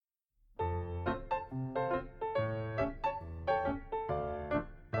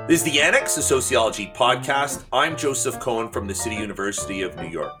This is the Annex, a sociology podcast. I'm Joseph Cohen from the City University of New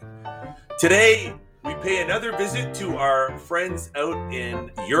York. Today, we pay another visit to our friends out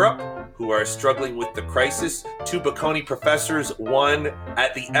in Europe who are struggling with the crisis. Two Bocconi professors, one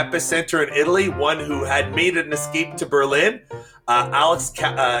at the epicenter in Italy, one who had made an escape to Berlin. Alex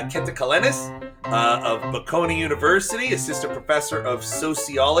Kentikalenis of Bocconi University, assistant professor of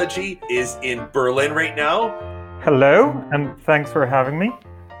sociology, is in Berlin right now. Hello, and thanks for having me.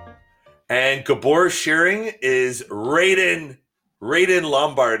 And Gabor Shearing is right in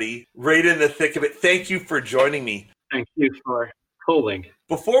Lombardy, right in the thick of it. Thank you for joining me. Thank you for calling.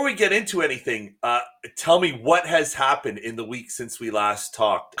 Before we get into anything, tell me what has happened in the week since we last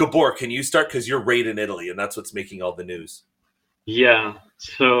talked. Gabor, can you start? Because you're right in Italy, and that's what's making all the news. Yeah,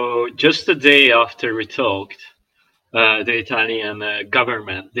 so just the day after we talked, the Italian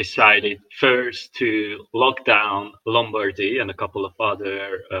government decided first to lock down Lombardy and a couple of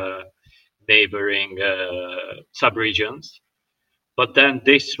other neighboring sub-regions. But then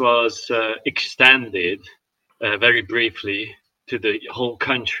this was extended very briefly to the whole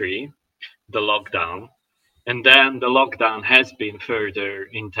country, the lockdown. And then the lockdown has been further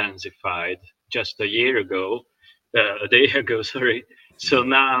intensified just a day ago, sorry. So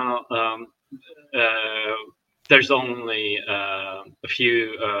now there's only a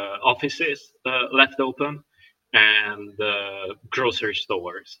few offices left open, and grocery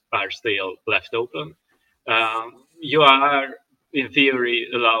stores are still left open. You are, in theory,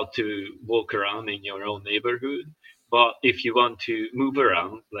 allowed to walk around in your own neighborhood, but if you want to move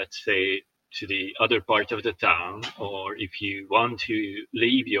around, let's say to the other part of the town, or if you want to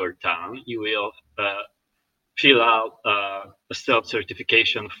leave your town, you will fill out a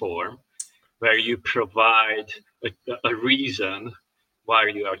self-certification form where you provide a reason why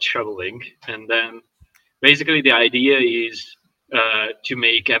you are traveling. And then basically the idea is to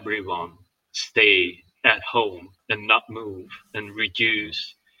make everyone stay at home and not move and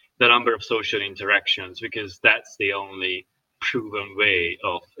reduce the number of social interactions, because that's the only proven way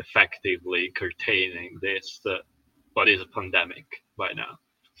of effectively curtailing this, what is a pandemic by now.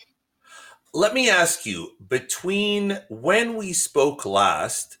 Let me ask you, between when we spoke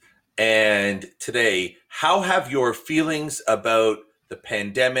last and today, how have your feelings about the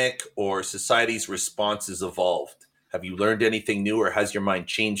pandemic or society's responses evolved? Have you learned anything new, or has your mind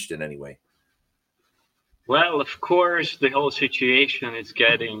changed in any way? Well, of course, the whole situation is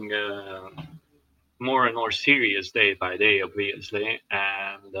getting more and more serious day by day, obviously.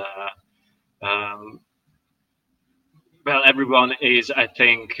 And well, everyone is, I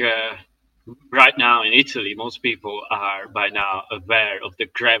think, right now in Italy, most people are by now aware of the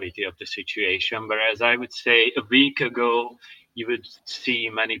gravity of the situation. Whereas I would say a week ago, you would see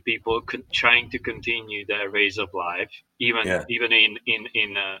many people trying to continue their ways of life, even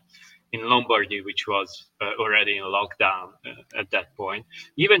in Lombardy, which was already in lockdown at that point.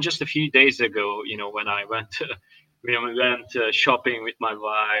 Even just a few days ago, when I went shopping with my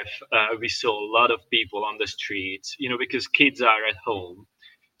wife, we saw a lot of people on the streets, because kids are at home.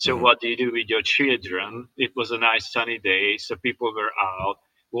 So what do you do with your children? It was a nice sunny day, so people were out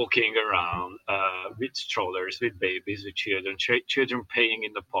walking around with strollers, with babies, with children playing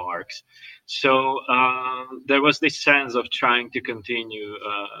in the parks. So there was this sense of trying to continue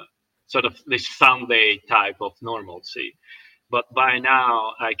sort of this Sunday type of normalcy. But by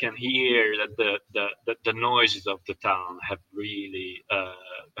now, I can hear that the noises of the town have really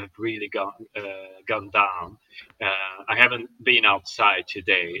gone down. I haven't been outside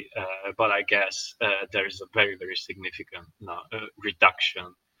today, but I guess there's a very, very significant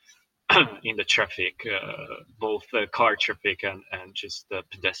reduction in the traffic, both car traffic and just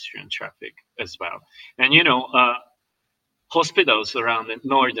pedestrian traffic as well. And hospitals around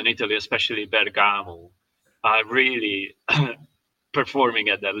northern Italy, especially Bergamo, are really performing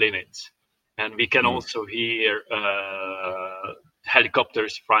at their limits. And we can also hear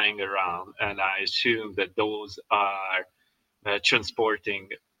helicopters flying around, and I assume that those are transporting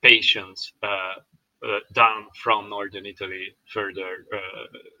patients down from northern Italy further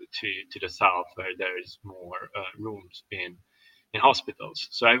to the south, where there is more rooms in hospitals.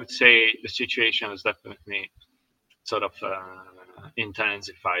 So I would say the situation is definitely sort of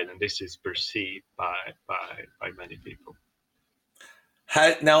intensified, and this is perceived by many people.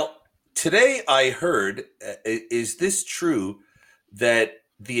 Now, today I heard, is this true, that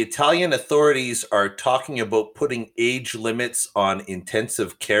the Italian authorities are talking about putting age limits on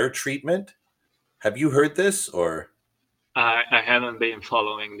intensive care treatment? Have you heard this, or? I haven't been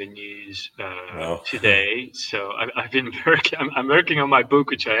following the news today, so I've been working. I'm working on my book,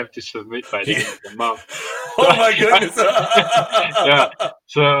 which I have to submit by the end of the month. Oh my goodness. Yeah.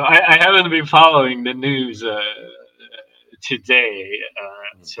 So I haven't been following the news today.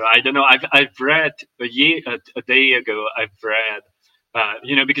 So I don't know. I've read a day ago. I've read,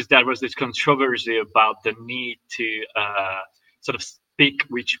 because there was this controversy about the need to sort of pick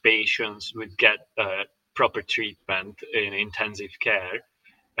which patients would get proper treatment in intensive care,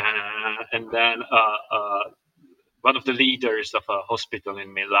 and then one of the leaders of a hospital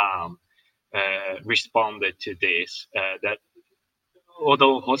in Milan responded to this, that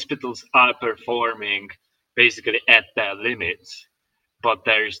although hospitals are performing basically at their limits, but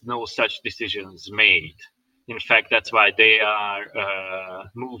there is no such decisions made. In fact, that's why they are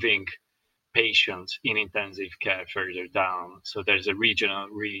moving patients in intensive care further down. So there's a regional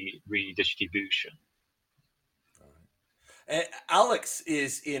redistribution. Alex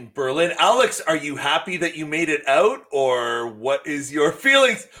is in Berlin. Alex, are you happy that you made it out, or what is your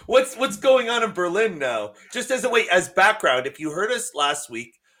feelings? What's going on in Berlin now? Just as background, if you heard us last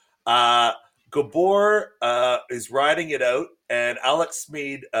week, Gabor is riding it out, and Alex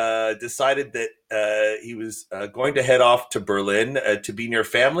decided that he was going to head off to Berlin to be near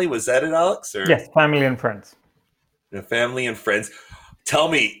family. Was that it, Alex? Or Yes, family and friends. family and friends. Tell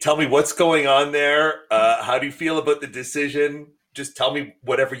me what's going on there. How do you feel about the decision? Just tell me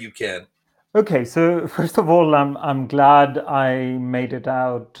whatever you can. Okay, so first of all, I'm glad I made it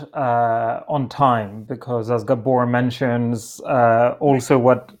out on time because, as Gabor mentions, also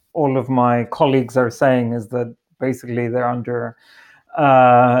what all of my colleagues are saying is that basically they're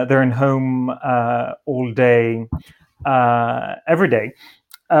in home all day, every day.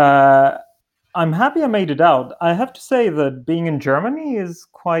 I'm happy I made it out. I have to say that being in Germany is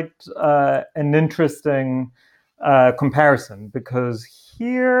quite an interesting comparison because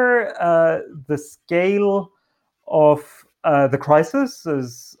here the scale of the crisis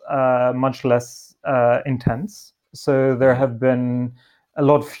is much less intense. So there have been a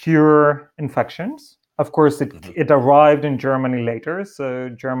lot fewer infections. Of course, it arrived in Germany later. So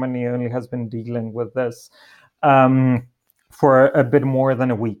Germany only has been dealing with this for a bit more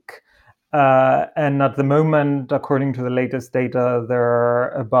than a week. And at the moment, according to the latest data, there are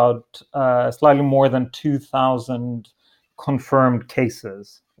about slightly more than 2,000 confirmed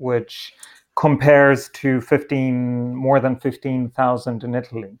cases, which compares to more than 15,000 in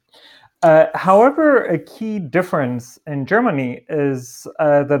Italy. However, a key difference in Germany is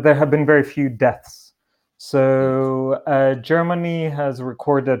that there have been very few deaths. So Germany has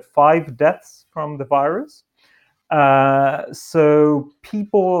recorded 5 deaths from the virus. So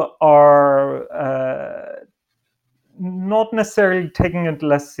people are not necessarily taking it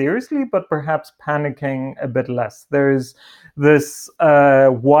less seriously, but perhaps panicking a bit less. There's this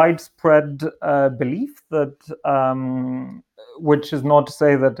widespread belief that, which is not to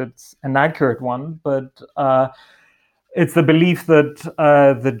say that it's an accurate one, but it's the belief that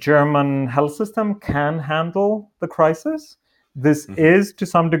the German health system can handle the crisis. This is to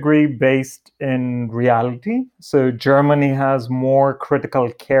some degree based in reality. So Germany has more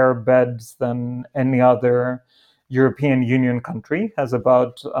critical care beds than any other European Union country, has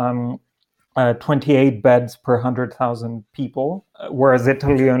about 28 beds per 100,000 people, whereas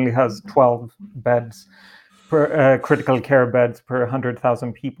Italy only has 12 beds per critical care beds per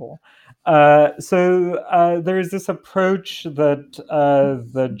 100,000 people. So there is this approach that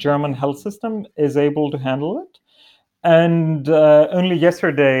the German health system is able to handle it. And only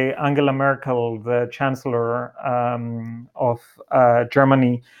yesterday, Angela Merkel, the Chancellor of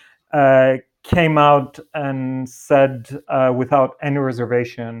Germany, came out and said without any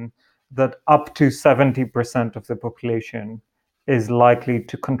reservation that up to 70% of the population is likely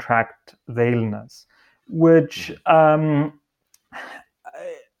to contract the illness, which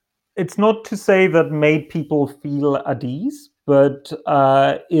it's not to say that made people feel at ease, but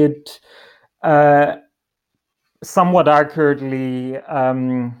it somewhat accurately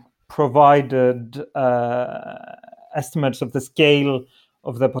provided estimates of the scale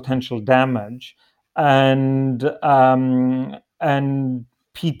of the potential damage, and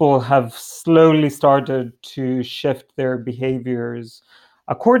people have slowly started to shift their behaviors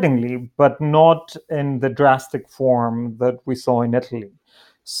accordingly, but not in the drastic form that we saw in Italy.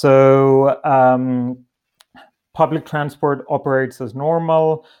 So public transport operates as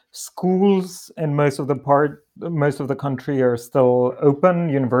normal. Schools in most of the country are still open.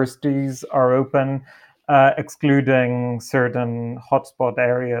 Universities are open, excluding certain hotspot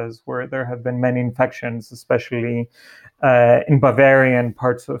areas where there have been many infections, especially in Bavaria and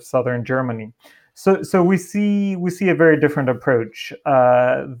parts of southern Germany. So we see a very different approach.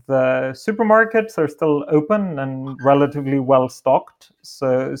 The supermarkets are still open and relatively well stocked,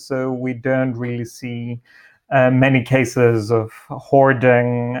 so we don't really see many cases of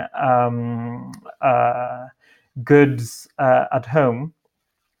hoarding goods at home.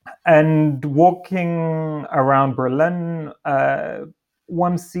 And walking around Berlin,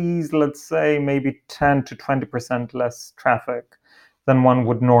 one sees, let's say, maybe 10 to 20% less traffic than one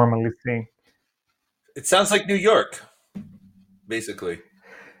would normally see. It sounds like New York, basically.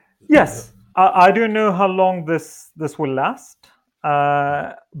 Yes, I don't know how long this will last,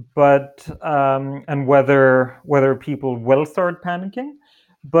 but and whether people will start panicking.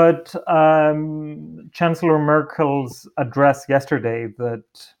 But Chancellor Merkel's address yesterday that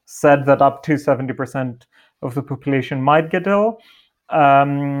said that up to 70% of the population might get ill,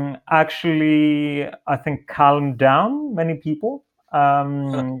 actually, I think, calmed down many people.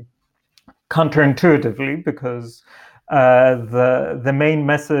 Counterintuitively, because the main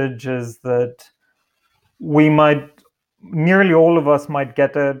message is that nearly all of us might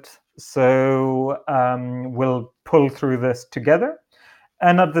get it, so we'll pull through this together.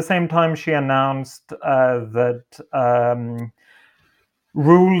 And at the same time, she announced that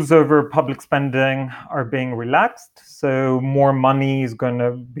rules over public spending are being relaxed. So more money is going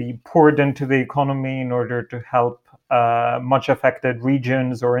to be poured into the economy in order to help much affected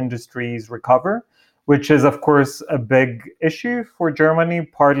regions or industries recover, which is, of course, a big issue for Germany,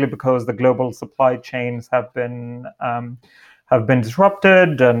 partly because the global supply chains have been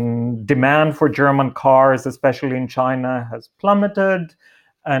disrupted, and demand for German cars, especially in China, has plummeted,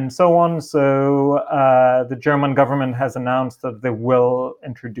 and so on. So the German government has announced that they will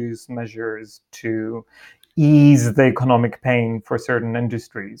introduce measures to ease the economic pain for certain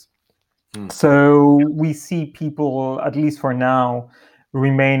industries. So we see people, at least for now,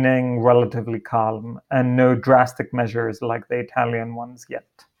 remaining relatively calm and no drastic measures like the Italian ones yet.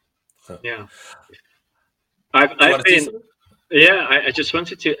 Yeah. I've been, I just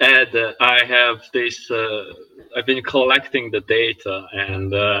wanted to add that I have this, I've been collecting the data,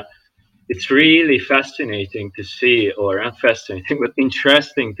 and it's really fascinating to see, or not fascinating, but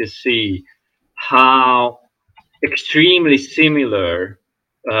interesting to see how extremely similar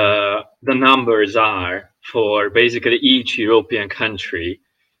the numbers are for basically each European country.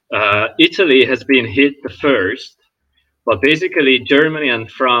 Italy has been hit the first, but basically Germany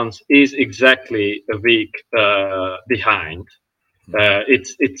and France is exactly a week behind.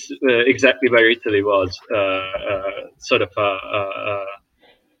 It's exactly where Italy was sort of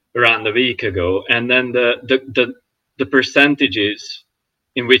around a week ago, and then the percentages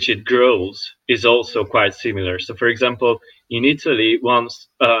in which it grows is also quite similar. So, for example, in Italy, once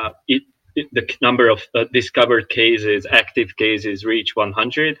the number of discovered cases, active cases, reach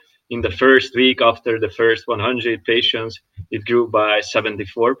 100, in the first week after the first 100 patients, it grew by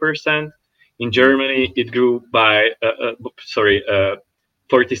 74%. In Germany, it grew by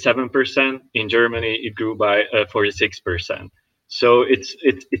 47%. In Germany, it grew by 46%. So it's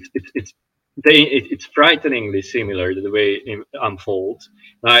frighteningly similar to the way it unfolds.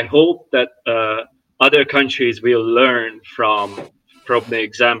 And I hope that other countries will learn from the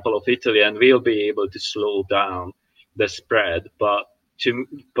example of Italy and will be able to slow down the spread. But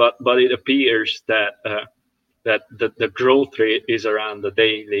it appears that the growth rate is around the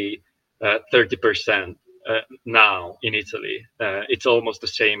daily 30%. Now in Italy, it's almost the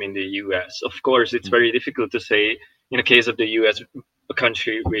same in the US. Of course, it's very difficult to say in the case of the US, a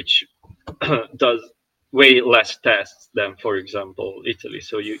country which does way less tests than, for example, Italy.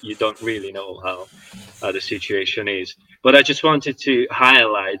 So you don't really know how the situation is. But I just wanted to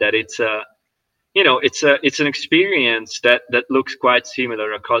highlight that it's an experience that looks quite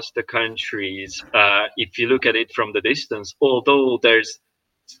similar across the countries. If you look at it from the distance, although there's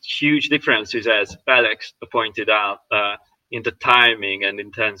huge differences, as Alex pointed out, in the timing and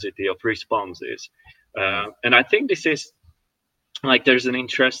intensity of responses. And I think this is there's an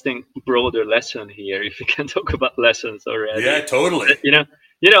interesting broader lesson here, if we can talk about lessons already. Yeah, totally.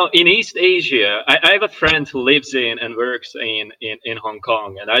 In East Asia, I have a friend who lives in and works in Hong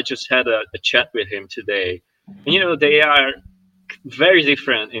Kong, and I just had a chat with him today. And, they are very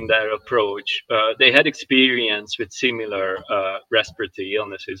different in their approach. They had experience with similar respiratory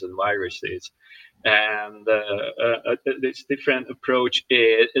illnesses and viruses. And this different approach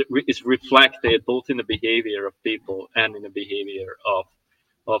is reflected both in the behavior of people and in the behavior of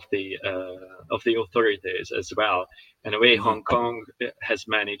the authorities as well. And the way Hong Kong has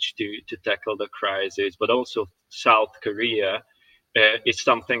managed to tackle the crisis, but also South Korea, is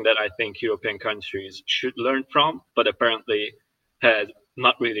something that I think European countries should learn from, but apparently had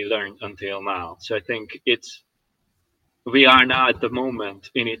not really learned until now. So I think we are now at the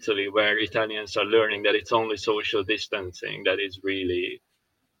moment in Italy where Italians are learning that it's only social distancing that is really,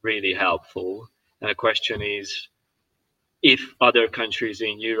 really helpful. And the question is if other countries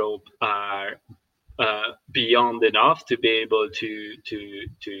in Europe are beyond enough to be able to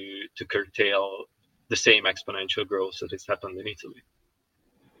curtail the same exponential growth that has happened in Italy.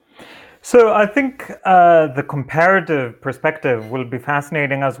 So I think the comparative perspective will be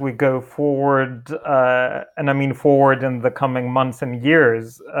fascinating as we go forward, and I mean forward in the coming months and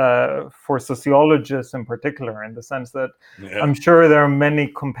years for sociologists in particular, in the sense that I'm sure there are many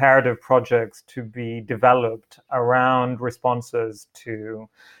comparative projects to be developed around responses to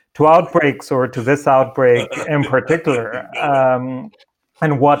outbreaks or to this outbreak in particular,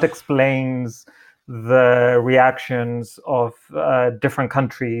 and what explains the reactions of different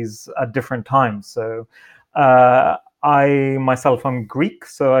countries at different times. So I myself am Greek,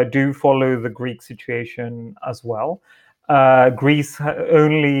 so I do follow the Greek situation as well. Greece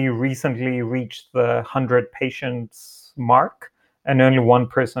only recently reached the 100 patients mark, and only one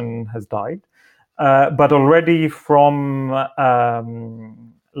person has died. But already from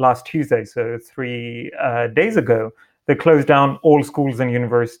last Tuesday, so 3 days ago, they closed down all schools and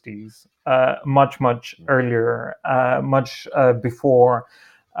universities much earlier, much before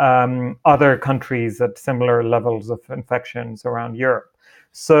other countries at similar levels of infections around Europe.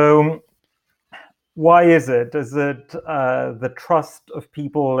 So why is it? Is it the trust of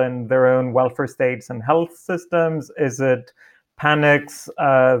people in their own welfare states and health systems? Is it panics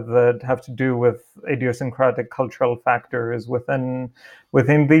that have to do with idiosyncratic cultural factors within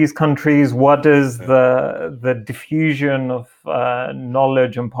these countries? What is the diffusion of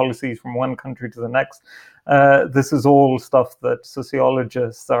knowledge and policies from one country to the next? This is all stuff that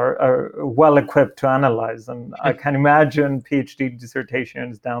sociologists are well equipped to analyze, and I can imagine PhD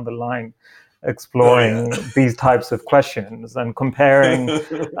dissertations down the line exploring these types of questions and comparing,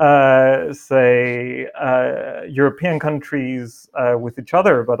 say, European countries with each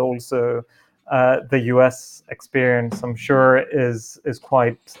other, but also the US experience, I'm sure, is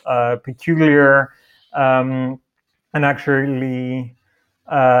quite peculiar, and actually,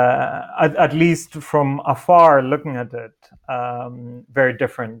 at least from afar, looking at it, very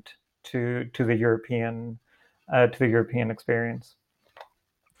different to the European experience.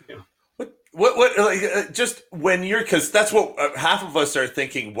 What like, just when you're, because that's what half of us are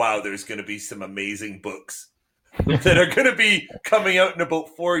thinking, wow, there's going to be some amazing books that are going to be coming out in about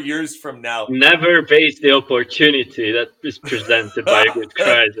 4 years from now. Never waste the opportunity that is presented by a good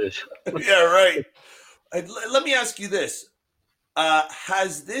crisis. Yeah, right. Let me ask you this.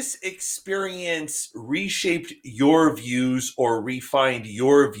 Has this experience reshaped your views or refined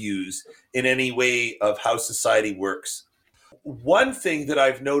your views in any way of how society works? One thing that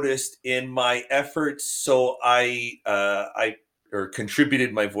I've noticed in my efforts, so I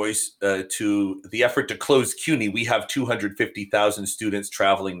contributed my voice to the effort to close CUNY. We have 250,000 students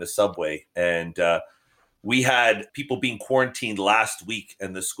traveling the subway, and we had people being quarantined last week,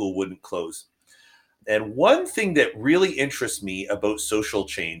 and the school wouldn't close. And one thing that really interests me about social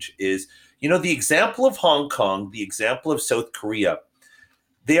change is, the example of Hong Kong, the example of South Korea,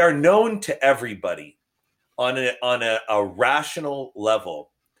 they are known to everybody on a rational level.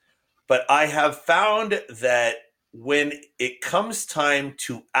 But I have found that when it comes time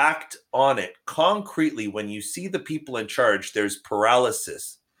to act on it concretely, when you see the people in charge, there's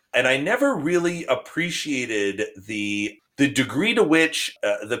paralysis. And I never really appreciated the degree to which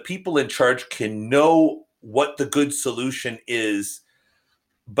the people in charge can know what the good solution is,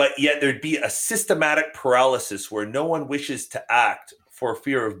 but yet there'd be a systematic paralysis where no one wishes to act for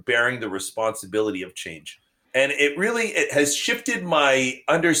fear of bearing the responsibility of change. And it has shifted my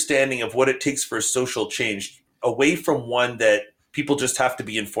understanding of what it takes for social change away from one that people just have to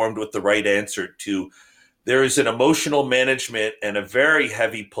be informed with the right answer to there is an emotional management and a very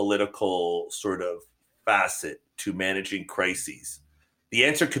heavy political sort of facet to managing crises. The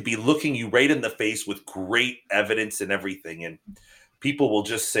answer could be looking you right in the face with great evidence and everything. And people will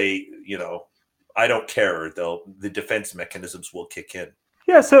just say, I don't care. The defense mechanisms will kick in.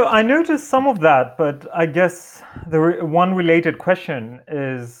 Yeah, so I noticed some of that, but I guess the one related question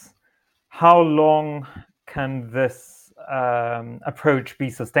is how long can this approach be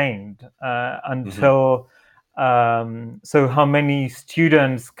sustained until, so how many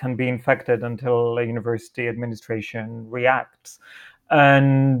students can be infected until a university administration reacts?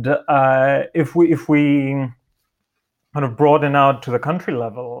 And if we kind of broaden out to the country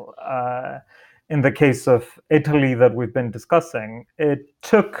level, in the case of Italy that we've been discussing, it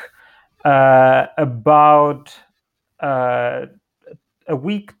took about a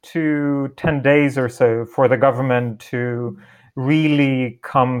week to 10 days or so for the government to really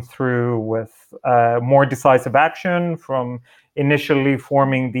come through with more decisive action, from initially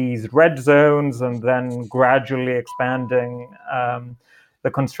forming these red zones and then gradually expanding the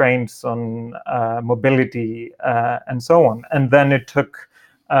constraints on mobility and so on. And then it took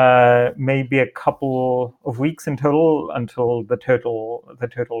maybe a couple of weeks in total until the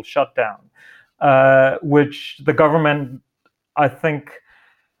total shutdown, which the government, I think,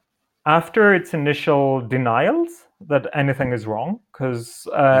 after its initial denials that anything is wrong, because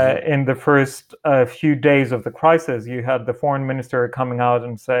in the first few days of the crisis, you had the foreign minister coming out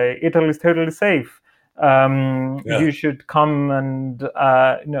and say, Italy is totally safe. You should come and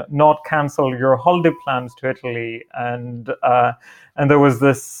not cancel your holiday plans to Italy. And there was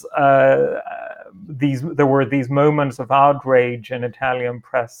there were these moments of outrage in Italian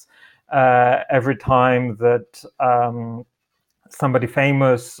press every time that somebody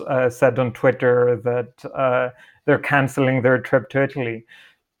famous said on Twitter that they're canceling their trip to Italy.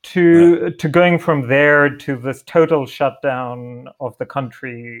 To going from there to this total shutdown of the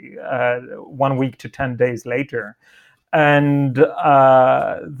country 1 week to 10 days later, and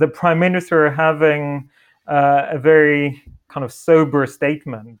the prime minister having a very kind of sober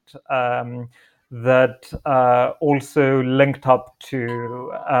statement that also linked up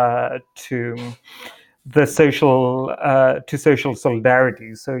to the social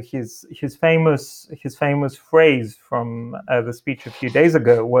solidarity. So his famous phrase from the speech a few days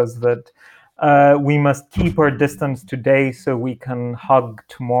ago was that we must keep our distance today so we can hug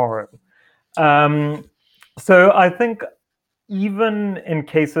tomorrow. So I think even in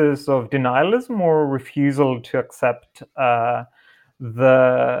cases of denialism or refusal to accept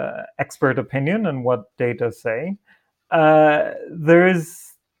the expert opinion and what data say, there is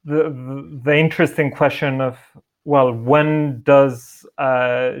the interesting question of, well, when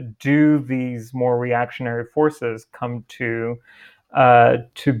do these more reactionary forces come to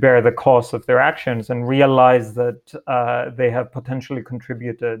bear the cost of their actions and realize that they have potentially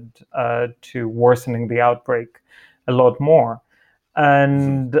contributed to worsening the outbreak a lot more?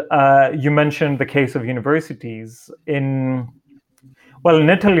 And you mentioned the case of universities. In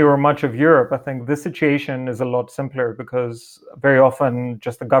Italy or much of Europe, I think this situation is a lot simpler because very often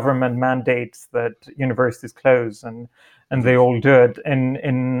just the government mandates that universities close, and they all do it.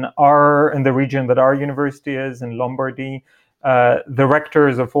 In the region that our university is, in Lombardy, the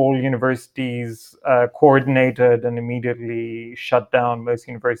rectors of all universities coordinated and immediately shut down most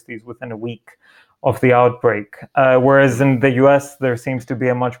universities within a week of the outbreak. Whereas in the US, there seems to be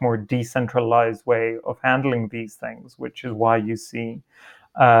a much more decentralized way of handling these things, which is why you see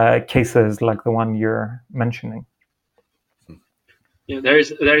cases like the one you're mentioning. Yeah,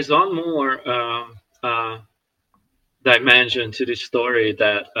 there's one more dimension to this story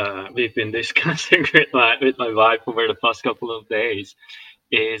that we've been discussing with my wife over the past couple of days,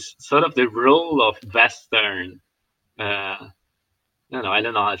 is sort of the role of Western. I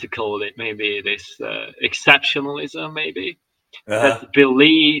don't know how to call it. Maybe this exceptionalism, maybe that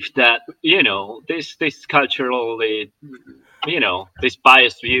belief that this culturally, this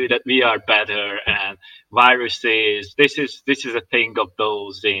biased view that we are better and viruses. This is a thing of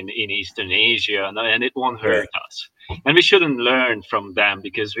those in Eastern Asia, and it won't hurt us. And we shouldn't learn from them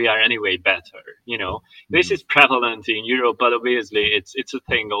because we are anyway better. This is prevalent in Europe, but obviously it's a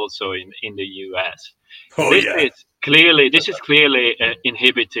thing also in the US. This is clearly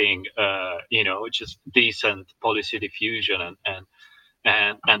inhibiting, just decent policy diffusion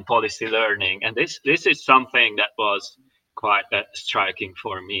and policy learning. And this is something that was quite striking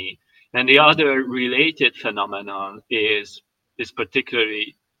for me. And the other related phenomenon is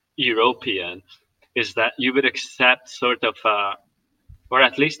particularly European, is that you would accept sort of, or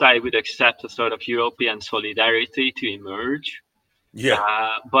at least I would accept a sort of European solidarity to emerge.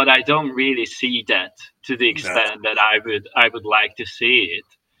 But I don't really see that to the extent that I would like to see it.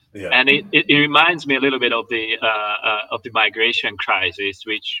 Yeah. And it reminds me a little bit of the migration crisis,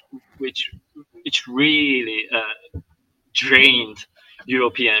 which really drained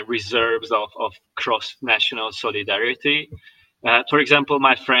European reserves of cross-national solidarity. For example,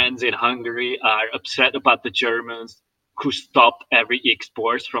 my friends in Hungary are upset about the Germans who stopped every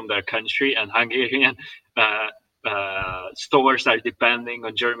exports from their country, and Hungarian stores are depending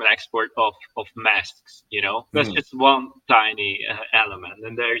on German export of masks. That's just one tiny element.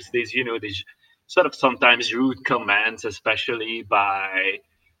 And there's these sort of sometimes rude comments, especially by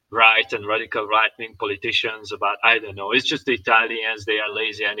right and radical right-wing politicians about, I don't know, it's just the Italians, they are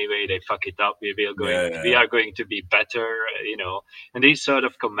lazy anyway, they fuck it up, we are going to be better, and these sort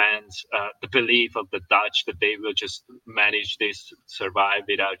of comments, the belief of the Dutch that they will just manage this, survive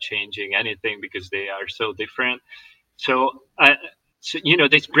without changing anything because they are so different. So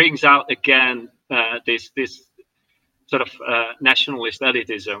this brings out again this sort of nationalist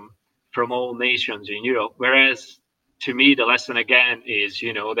elitism from all nations in Europe. Whereas to me, the lesson again is,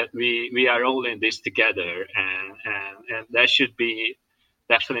 that we are all in this together, and there should be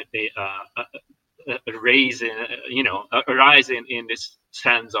definitely a raise in, a rise in this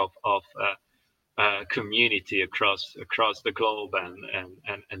sense of community across the globe, and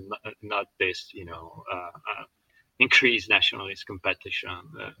not this, increased nationalist competition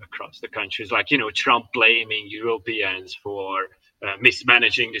across the countries, like Trump blaming Europeans for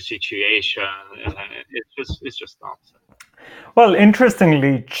mismanaging the situation. It's just nonsense. Well,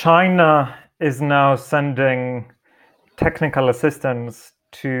 interestingly, China is now sending technical assistance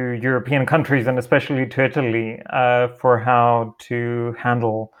to European countries, and especially to Italy, for how to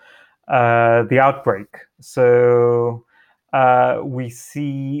handle the outbreak. So we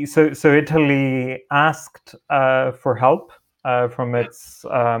see. So Italy asked for help from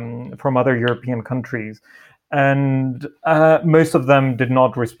other European countries, and most of them did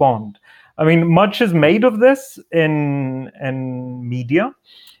not respond. I mean, much is made of this in media.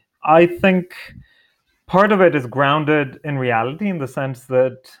 I think part of it is grounded in reality, in the sense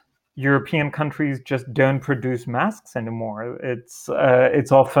that European countries just don't produce masks anymore. It's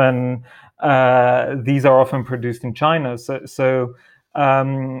often these are often produced in China. So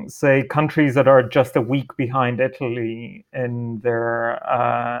say countries that are just a week behind Italy in their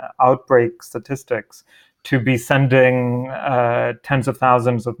outbreak statistics, to be sending tens of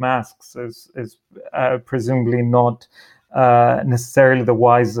thousands of masks is presumably not necessarily the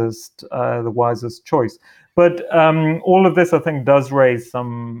wisest choice. But all of this, I think, does raise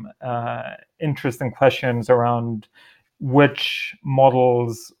some interesting questions around which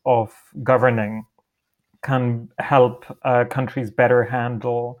models of governing can help countries better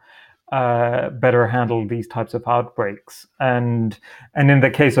handle these types of outbreaks. And in the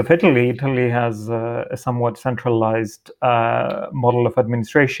case of Italy, Italy has a somewhat centralized model of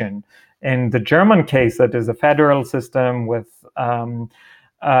administration. In the German case, that is a federal system with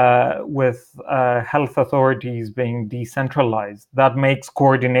health authorities being decentralized. That makes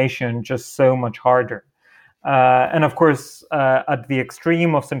coordination just so much harder. And of course, at the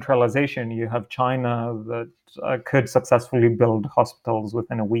extreme of centralization, you have China that could successfully build hospitals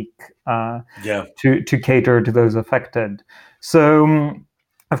within a week to cater to those affected. So,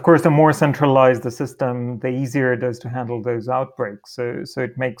 of course, the more centralized the system, the easier it is to handle those outbreaks. So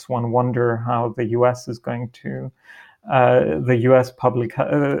it makes one wonder how the U.S. is going to, the U.S. public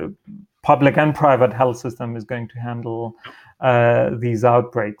and private health system is going to handle these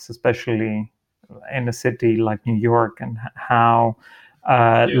outbreaks, especially in a city like New York, and how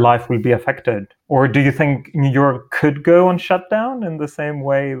life will be affected. Or do you think New York could go on shutdown in the same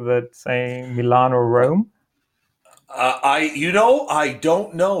way that, say, Milan or Rome? I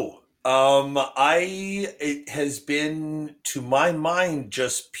don't know. It has been, to my mind,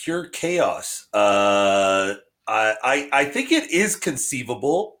 just pure chaos. I think it is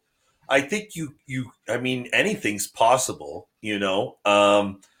conceivable. I think I mean, anything's possible,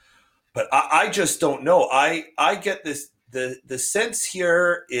 but I just don't know. I get this. The sense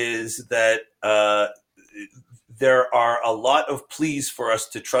here is that there are a lot of pleas for us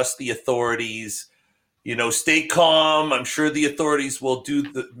to trust the authorities. Stay calm. I'm sure the authorities will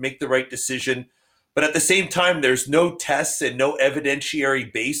make the right decision. But at the same time, there's no tests and no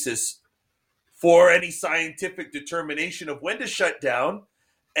evidentiary basis for any scientific determination of when to shut down.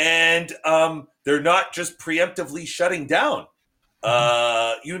 And they're not just preemptively shutting down.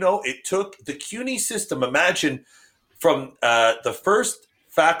 It took the CUNY system. Imagine from the first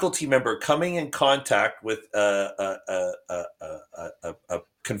faculty member coming in contact with a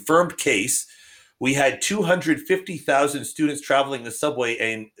confirmed case. We had 250,000 students traveling the subway,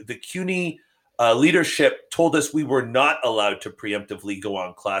 and the CUNY leadership told us we were not allowed to preemptively go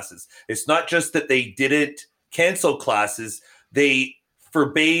on classes. It's not just that they didn't cancel classes, they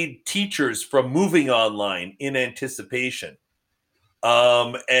forbade teachers from moving online in anticipation.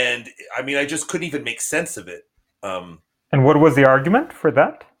 And I mean, I just couldn't even make sense of it. And what was the argument for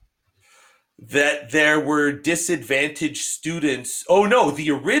that? That there were disadvantaged students. Oh no, the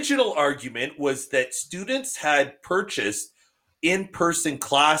original argument was that students had purchased in-person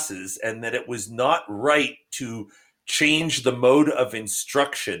classes and that it was not right to change the mode of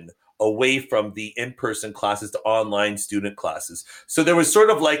instruction away from the in-person classes to online student classes. So there was sort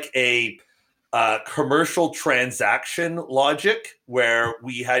of like a commercial transaction logic where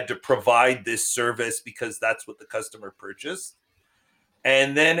we had to provide this service because that's what the customer purchased.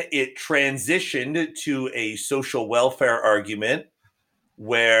 And then it transitioned to a social welfare argument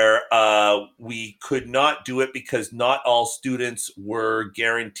where we could not do it because not all students were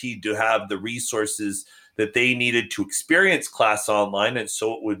guaranteed to have the resources that they needed to experience class online, and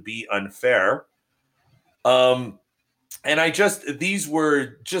so it would be unfair. And these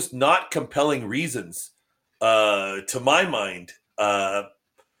were just not compelling reasons to my mind.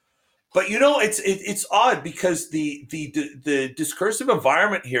 But it's odd because the discursive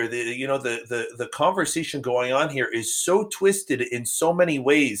environment here, the conversation going on here is so twisted in so many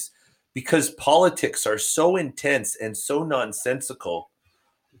ways because politics are so intense and so nonsensical.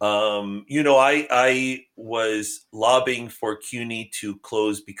 I was lobbying for CUNY to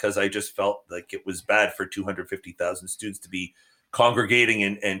close because I just felt like it was bad for 250,000 students to be congregating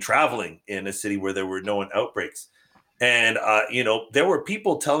and traveling in a city where there were known outbreaks. And, there were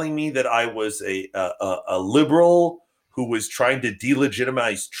people telling me that I was a liberal who was trying to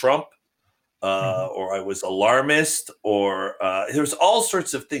delegitimize Trump, or I was alarmist, or there's all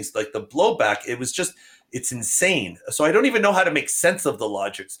sorts of things. Like the blowback, it's insane. So I don't even know how to make sense of the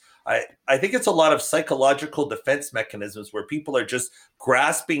logics. I think it's a lot of psychological defense mechanisms where people are just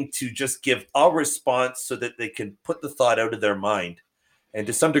grasping to just give a response so that they can put the thought out of their mind. And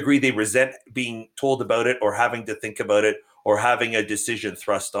to some degree, they resent being told about it or having to think about it or having a decision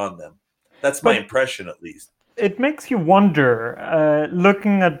thrust on them. That's my impression, at least. It makes you wonder,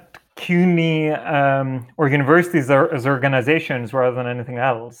 looking at CUNY or universities as organizations rather than anything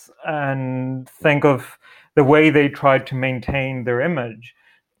else, and think of the way they try to maintain their image.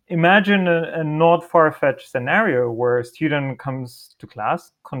 Imagine a not far-fetched scenario where a student comes to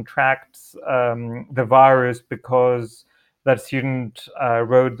class, contracts the virus because that student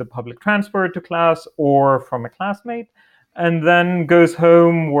rode the public transport to class or from a classmate, and then goes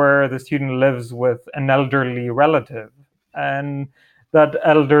home where the student lives with an elderly relative. And that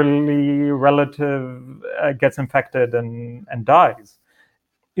elderly relative gets infected and dies.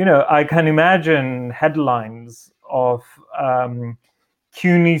 I can imagine headlines of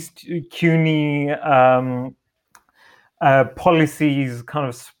CUNY policies kind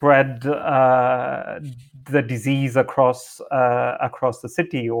of spread the disease across the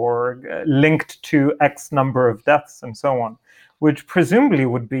city, or linked to X number of deaths and so on, which presumably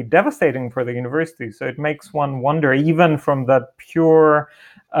would be devastating for the university. So it makes one wonder, even from that pure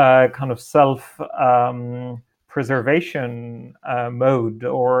kind of self-preservation mode,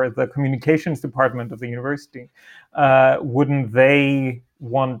 or the communications department of the university, wouldn't they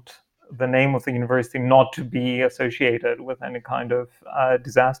want the name of the university not to be associated with any kind of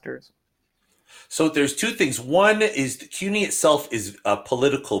disasters? So there's two things. One is the CUNY itself is a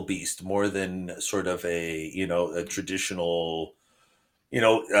political beast more than sort of a traditional,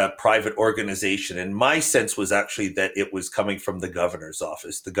 private organization. And my sense was actually that it was coming from the governor's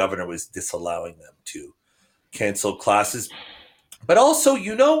office. The governor was disallowing them to cancel classes. But also,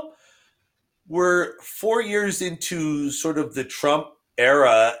 we're 4 years into sort of the Trump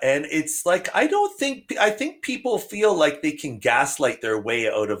era, and it's like I think people feel like they can gaslight their way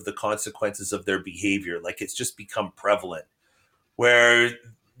out of the consequences of their behavior. Like it's just become prevalent, where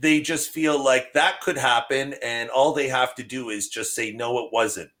they just feel like that could happen, and all they have to do is just say no, it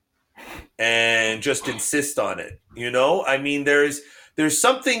wasn't, and just insist on it. I mean, there's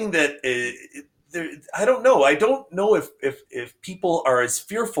something that I don't know. I don't know if people are as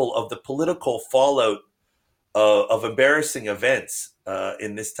fearful of the political fallout of embarrassing events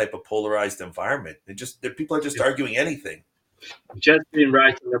in this type of polarized environment. People are just arguing anything. Just been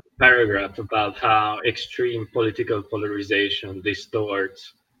writing a paragraph about how extreme political polarization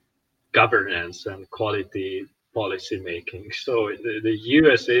distorts governance and quality policy making. So the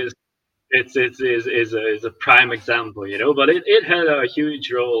U.S. is a prime example, but it had a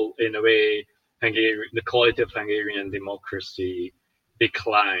huge role in a way. The quality of Hungarian democracy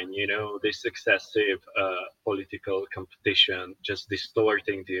decline, this excessive political competition just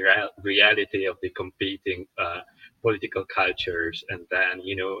distorting the reality of the competing political cultures. And then,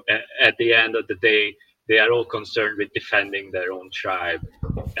 at the end of the day, they are all concerned with defending their own tribe.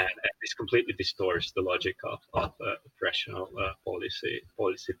 And this completely distorts the logic of rational policy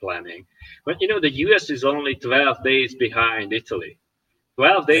planning. But, the US is only 12 days behind Italy.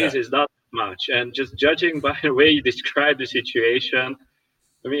 12 days is not much. And just judging by the way you describe the situation,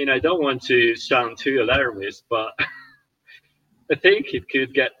 I mean, I don't want to sound too alarmist, but I think it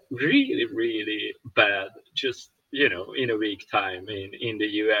could get really, really bad just in a week time in the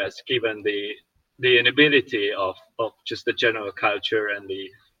US, given the inability of just the general culture and the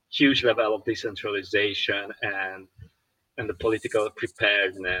huge level of decentralization and the political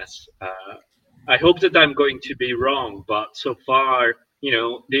preparedness. I hope that I'm going to be wrong, but so far,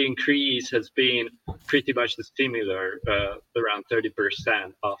 the increase has been pretty much the similar, around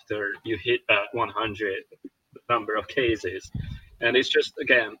 30% after you hit 100 number of cases. And it's just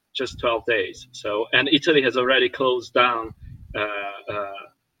 12 days. So, and Italy has already closed down.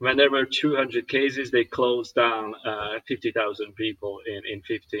 When there were 200 cases, they closed down 50,000 people in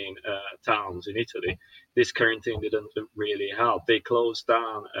 15 towns in Italy. This quarantine didn't really help. They closed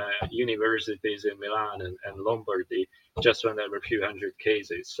down universities in Milan and Lombardy just when there were a few hundred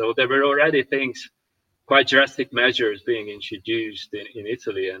cases. So there were already quite drastic measures being introduced in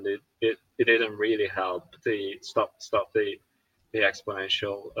Italy, and it didn't really help stop the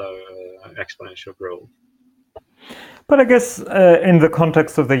exponential growth. But I guess in the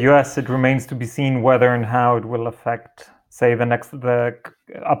context of the US, it remains to be seen whether and how it will affect, say, the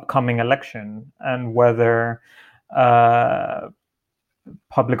upcoming election, and whether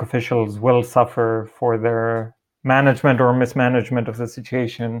public officials will suffer for their management or mismanagement of the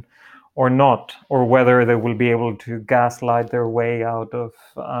situation or not, or whether they will be able to gaslight their way out of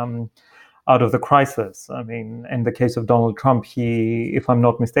the crisis. I mean, in the case of Donald Trump, if I'm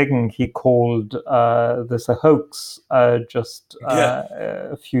not mistaken, he called this a hoax just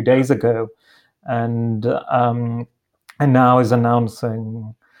a few days ago, and now is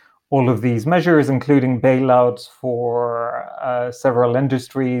announcing all of these measures, including bailouts for several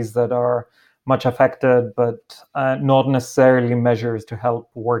industries that are much affected, but not necessarily measures to help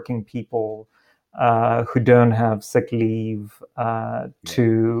working people who don't have sick leave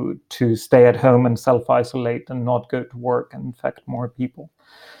to stay at home and self-isolate and not go to work and infect more people.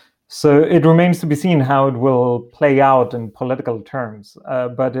 So it remains to be seen how it will play out in political terms.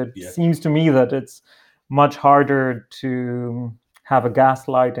 But it seems to me that it's much harder to have a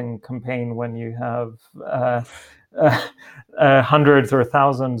gaslighting campaign when you have hundreds or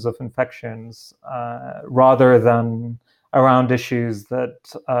thousands of infections, rather than around issues that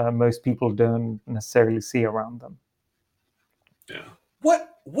most people don't necessarily see around them. Yeah.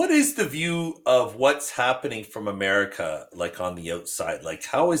 What is the view of what's happening from America, like on the outside? Like,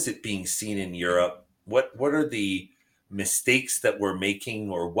 how is it being seen in Europe? What are the mistakes that we're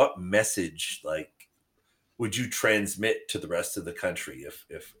making, or what message would you transmit to the rest of the country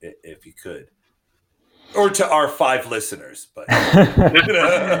if you could, or to our 5 listeners? But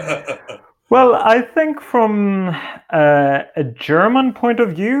well, I think from a German point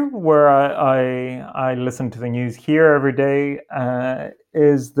of view, where I listen to the news here every day,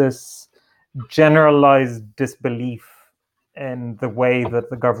 is this generalized disbelief in the way that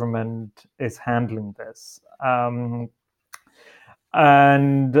the government is handling this.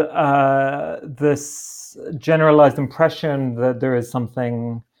 And this generalized impression that there is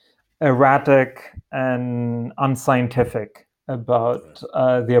something erratic and unscientific about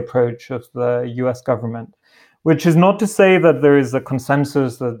the approach of the US government, which is not to say that there is a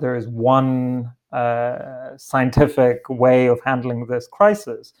consensus that there is one scientific way of handling this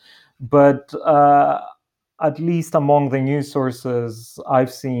crisis, but at least among the news sources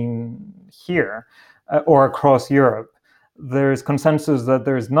I've seen here or across Europe, there's consensus that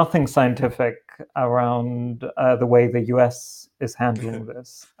there's nothing scientific around the way the US is handling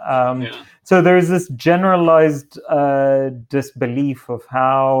this. So there's this generalized disbelief of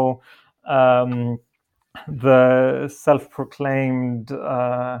how the self-proclaimed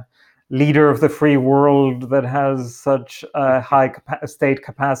leader of the free world that has such a high state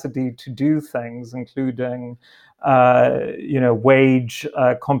capacity to do things, including wage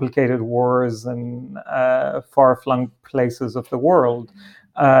complicated wars in far-flung places of the world,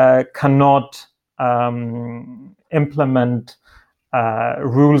 cannot implement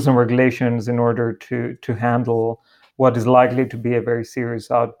rules and regulations in order to handle what is likely to be a very serious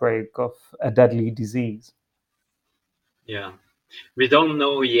outbreak of a deadly disease. Yeah. We don't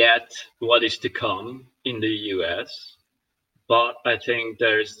know yet what is to come in the US, but I think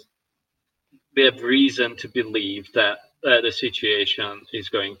we have reason to believe that the situation is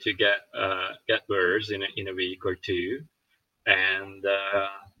going to get worse in a week or two, and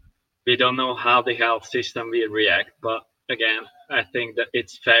we don't know how the health system will react. But again, I think that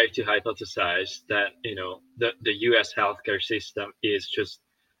it's fair to hypothesize that the US healthcare system is just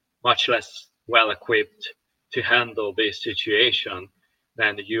much less well equipped to handle this situation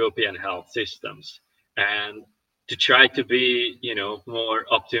than the European health systems. And to try to be, more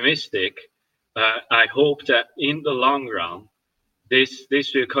optimistic, I hope that in the long run,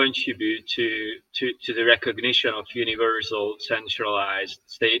 this will contribute to the recognition of universal, centralized,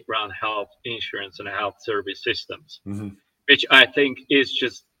 state-run health insurance and health service systems, which I think is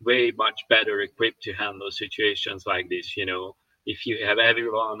just way much better equipped to handle situations like this. If you have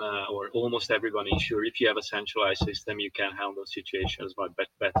everyone or almost everyone insured, if you have a centralized system, you can handle situations much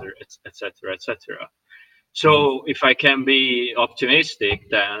better, etc., etc. So if I can be optimistic,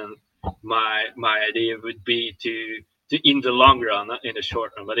 then my idea would be to in the long run, not in the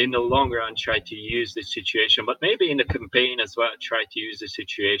short run, but in the long run, try to use this situation, but maybe in the campaign as well, try to use the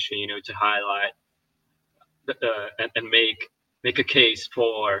situation, to highlight and make a case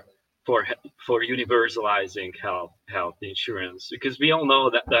for universalizing health insurance, because we all know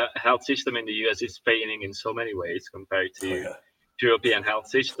that the health system in the US is failing in so many ways compared to European health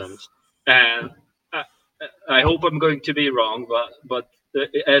systems, and I hope I'm going to be wrong, but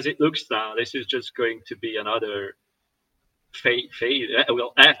as it looks now, this is just going to be another failure.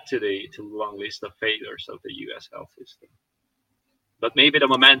 Will add to the long list of failures of the US health system. But maybe the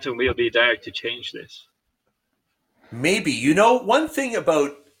momentum will be there to change this. Maybe. One thing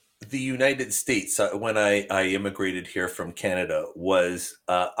about the United States, when I immigrated here from Canada, was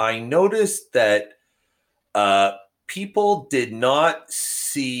I noticed that people did not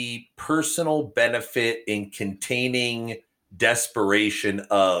see personal benefit in containing desperation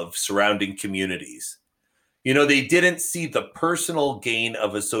of surrounding communities. They didn't see the personal gain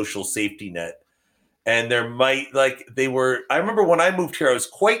of a social safety net. And I remember when I moved here, I was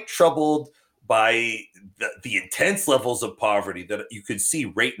quite troubled by the intense levels of poverty that you could see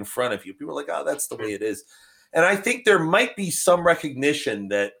right in front of you. People were like, oh, that's the way it is. And I think there might be some recognition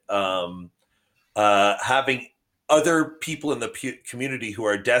that having other people in the community who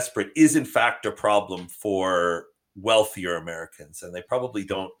are desperate is in fact a problem for wealthier Americans. And they probably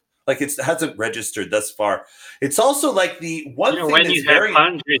don't, it hasn't registered thus far. It's also like the one thing when that's you have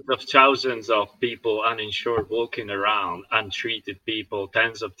hundreds of thousands of people uninsured walking around, untreated people,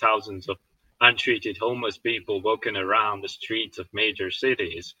 tens of thousands of untreated homeless people walking around the streets of major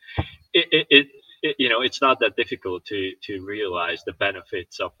cities, it's not that difficult to realize the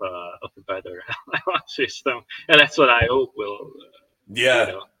benefits of a better health system, and that's what I hope will.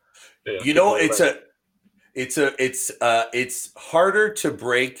 It's harder to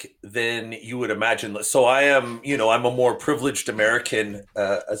break than you would imagine. So I'm a more privileged American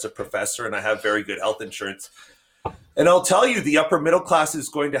as a professor, and I have very good health insurance. And I'll tell you, the upper middle class is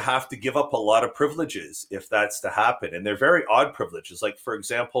going to have to give up a lot of privileges if that's to happen. And they're very odd privileges. Like, for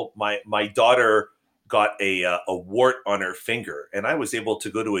example, my daughter got a wart on her finger, and I was able to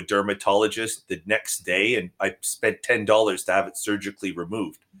go to a dermatologist the next day, and I spent $10 to have it surgically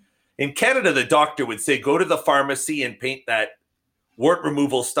removed. In Canada, the doctor would say, go to the pharmacy and paint that wart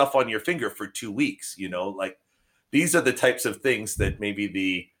removal stuff on your finger for 2 weeks. These are the types of things that maybe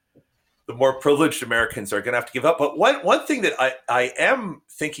the more privileged Americans are going to have to give up. But one thing that I am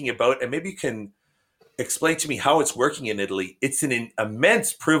thinking about, and maybe you can explain to me how it's working in Italy, it's an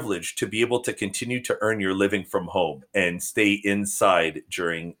immense privilege to be able to continue to earn your living from home and stay inside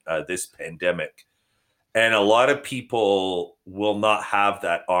during this pandemic. And a lot of people will not have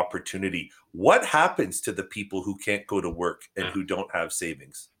that opportunity. What happens to the people who can't go to work and who don't have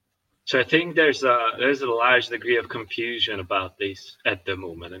savings? So I think there's a large degree of confusion about this at the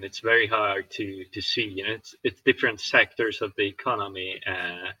moment, and it's very hard to see. It's different sectors of the economy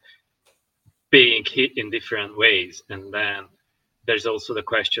being hit in different ways, and then there's also the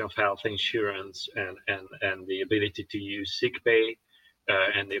question of health insurance and the ability to use sick pay.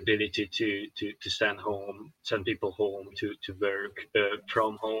 And the ability to send people home to work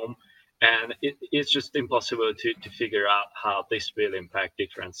from home. And it's just impossible to figure out how this will impact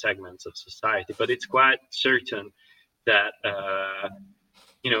different segments of society. But it's quite certain that,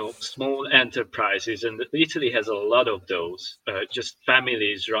 small enterprises, and Italy has a lot of those, just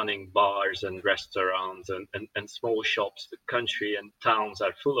families running bars and restaurants and small shops. The country and towns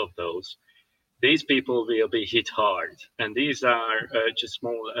are full of those. These people will be hit hard, and these are just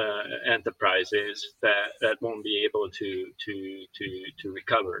small enterprises that won't be able to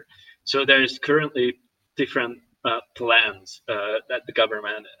recover. So there's currently different plans that the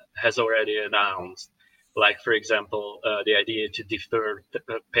government has already announced, like, for example, the idea to defer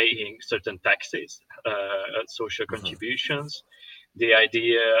paying certain taxes, social contributions. The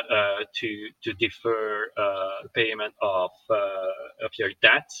idea to defer payment of your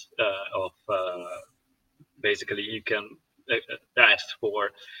debts, basically you can ask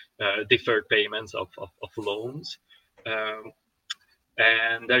for deferred payments of loans,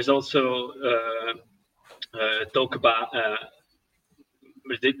 and there's also talk about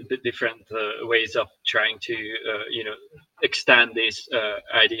different ways of trying to extend this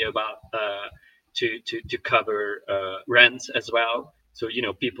idea about to cover rents as well. So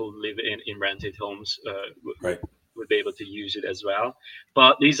people live in rented homes Right. would be able to use it as well.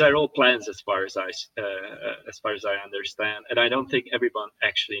 But these are all plans as far as I understand, and I don't think everyone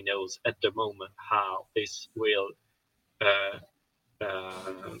actually knows at the moment how this will uh,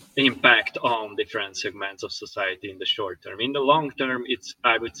 impact on different segments of society in the short term. In the long term,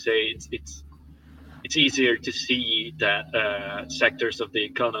 I would say it's easier to see that sectors of the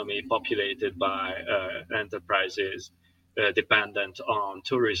economy populated by enterprises dependent on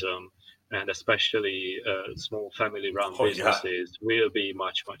tourism, and especially small family-run Oh yeah. businesses, will be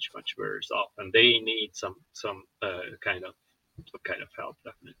much, much, much worse off, and they need some kind of help,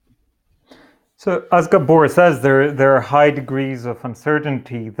 definitely. So, as Gabor says, there are high degrees of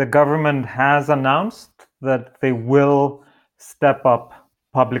uncertainty. The government has announced that they will step up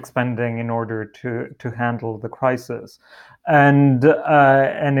public spending in order to handle the crisis. And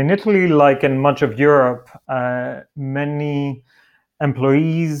in Italy, like in much of Europe, many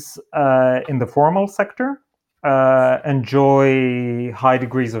employees in the formal sector enjoy high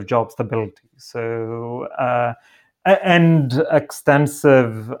degrees of job stability. So and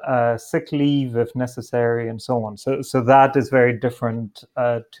extensive sick leave if necessary, and so on. So that is very different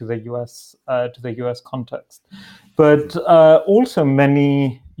to the US context. But also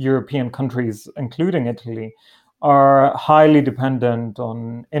many European countries, including Italy, are highly dependent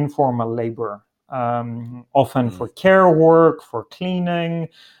on informal labor, often for care work, for cleaning.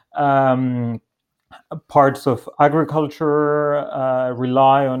 Parts of agriculture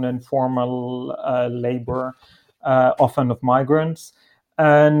rely on informal labor, often of migrants,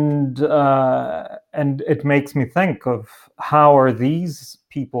 and it makes me think of how are these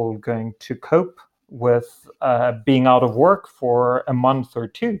people going to cope with being out of work for a month or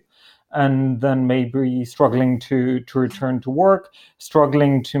two, and then maybe struggling to return to work,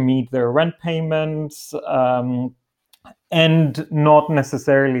 struggling to meet their rent payments, and not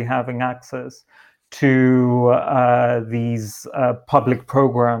necessarily having access to these public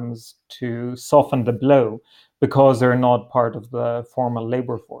programs to soften the blow because they're not part of the formal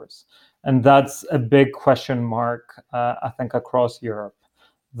labor force. And that's a big question mark, I think, across Europe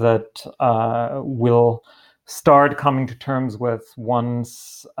that will start coming to terms with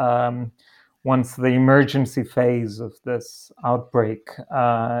once the emergency phase of this outbreak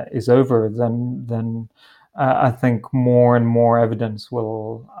is over. Then I think more and more evidence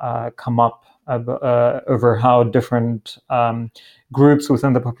will come up over how different groups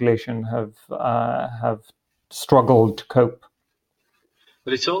within the population have struggled to cope.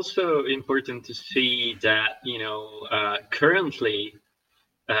 But it's also important to see that currently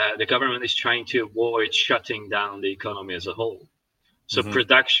the government is trying to avoid shutting down the economy as a whole. So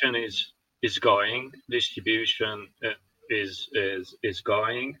production is going, distribution is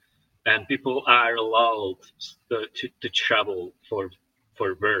going, and people are allowed to travel for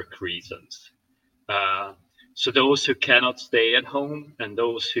work reasons. So those who cannot stay at home and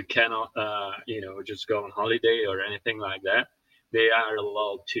those who cannot, just go on holiday or anything like that, they are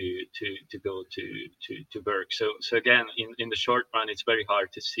allowed to go to work. So again, in the short run, it's very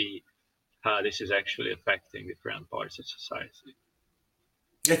hard to see how this is actually affecting different parts of society.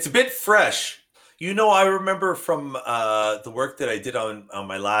 It's a bit fresh. I remember from the work that I did on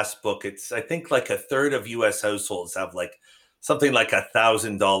my last book, it's I think like a third of US households have like something like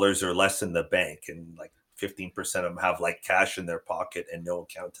 $1,000 or less in the bank, and like 15% of them have like cash in their pocket and no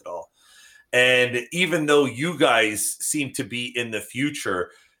account at all. And even though you guys seem to be in the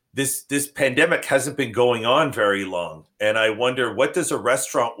future, this pandemic hasn't been going on very long. And I wonder, what does a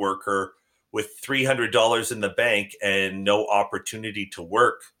restaurant worker with $300 in the bank and no opportunity to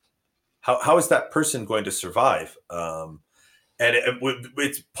work, how is that person going to survive? I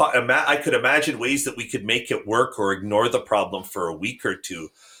could imagine ways that we could make it work or ignore the problem for a week or two.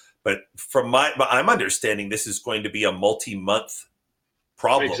 But I'm understanding this is going to be a multi-month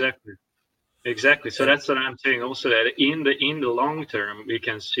problem. Exactly. So that's what I'm saying. Also, that in the long term, we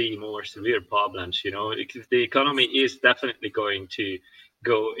can see more severe problems. The economy is definitely going to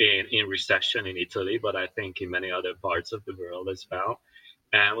go in recession in Italy, but I think in many other parts of the world as well.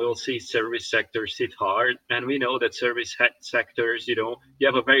 And we'll see service sectors hit hard. And we know that service sectors, you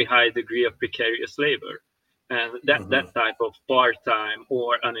have a very high degree of precarious labor, and that type of part-time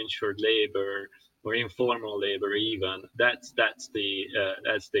or uninsured labor or informal labor, even that's the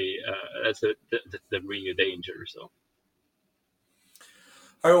real danger. So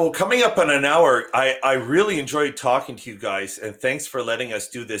All right, well, coming up on an hour, I really enjoyed talking to you guys, and thanks for letting us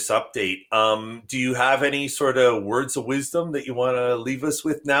do this update. Do you have any sort of words of wisdom that you want to leave us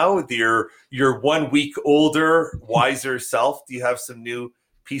with now? With your 1 week older, wiser self, do you have some new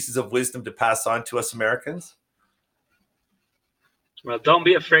pieces of wisdom to pass on to us Americans? Well, don't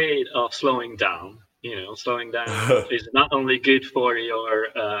be afraid of slowing down. Slowing down is not only good for your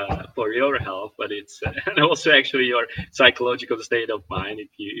health, but it's and also actually your psychological state of mind if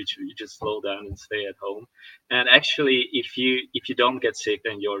you just slow down and stay at home. And actually, if you don't get sick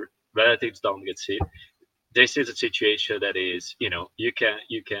and your relatives don't get sick, this is a situation that is, you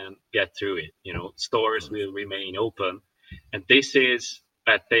can get through it. Stores will remain open, and this is,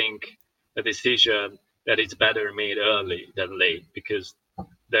 I think, a decision that is better made early than late, because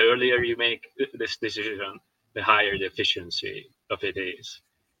the earlier you make this decision, the higher the efficiency of it is.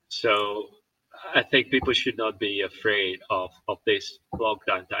 So I think people should not be afraid of this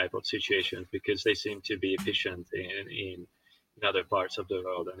lockdown type of situations, because they seem to be efficient in other parts of the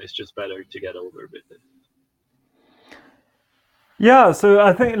world, and it's just better to get over with it. Yeah, so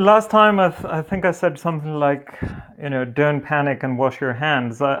I think last time I think I said something like, don't panic and wash your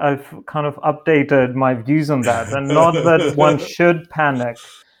hands. I've kind of updated my views on that, and not that one should panic,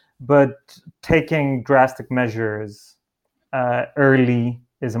 but taking drastic measures early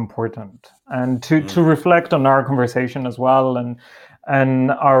is important, and to reflect on our conversation as well,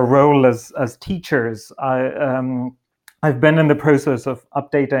 and our role as teachers. I've been in the process of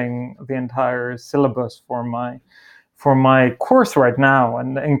updating the entire syllabus for my course right now,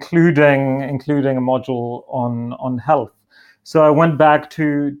 and including a module on health. So I went back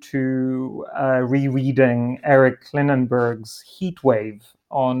to rereading Eric Klinenberg's Heat Wave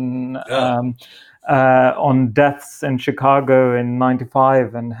on deaths in Chicago in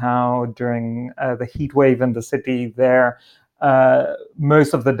 '95, and how during the heat wave in the city there,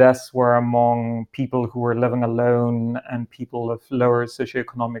 most of the deaths were among people who were living alone and people of lower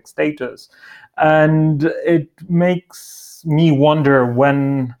socioeconomic status. And it makes me wonder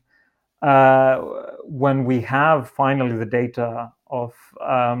when we have finally the data of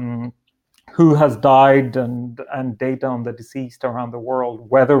who has died and data on the deceased around the world,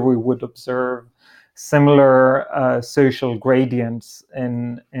 whether we would observe similar social gradients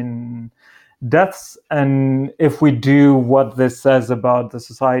in deaths, and if we do, what this says about the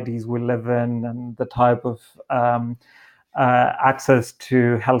societies we live in and the type of access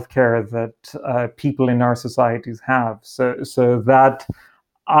to healthcare that people in our societies have. So that,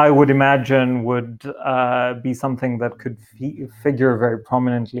 I would imagine, would be something that could figure very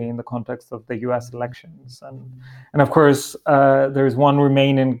prominently in the context of the U.S. elections. And of course, there's one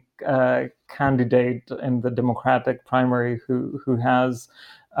remaining candidate in the Democratic primary who has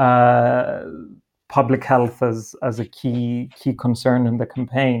public health as a key concern in the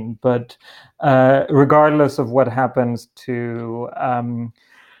campaign. But regardless of what happens to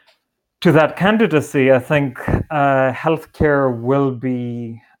that candidacy, I think healthcare will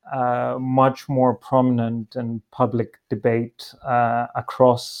be much more prominent in public debate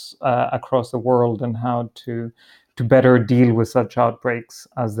across the world, and how to better deal with such outbreaks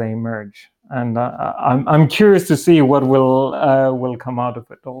as they emerge. And I'm curious to see what will come out of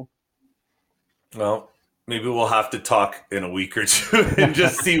it all. Well, maybe we'll have to talk in a week or two and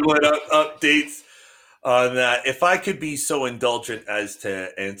just see what updates on that. If I could be so indulgent as to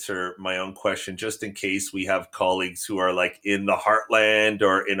answer my own question, just in case we have colleagues who are like in the heartland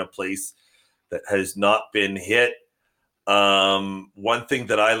or in a place that has not been hit. One thing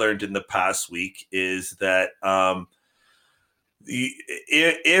that I learned in the past week is that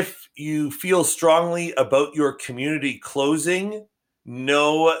if you feel strongly about your community closing,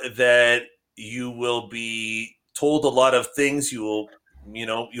 know that you will be told a lot of things. You'll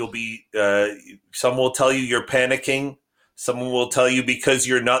be, some will tell you you're panicking. Someone will tell you because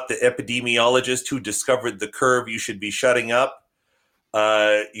you're not the epidemiologist who discovered the curve, you should be shutting up.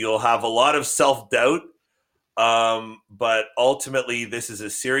 You'll have a lot of self-doubt. But ultimately, this is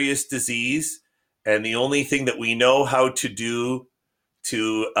a serious disease. And the only thing that we know how to do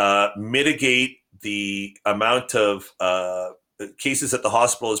to mitigate the amount of cases that the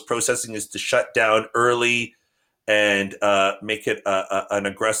hospital is processing is to shut down early and make it an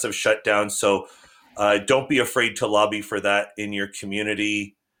aggressive shutdown. So don't be afraid to lobby for that in your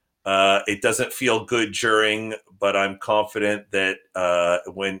community. It doesn't feel good during, but I'm confident that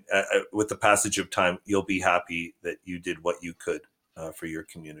when with the passage of time, you'll be happy that you did what you could for your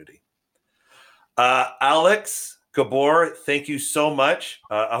community. Alex, Gabor, thank you so much.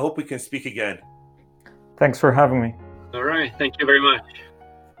 I hope we can speak again. Thanks for having me. All right. Thank you very much.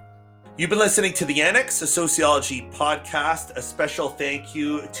 You've been listening to the Annex, a sociology podcast. A special thank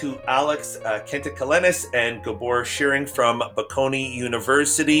you to Alex Kentikalenis and Gabor Shearing from Bocconi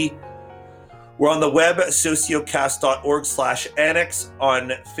University. We're on the web, sociocast.org/annex,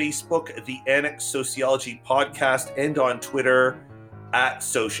 on Facebook, the Annex Sociology Podcast, and on Twitter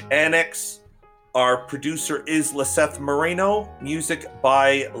 @SocAnnex. Our producer is Liseth Moreno. Music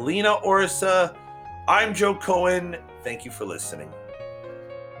by Lena Orsa. I'm Joe Cohen. Thank you for listening.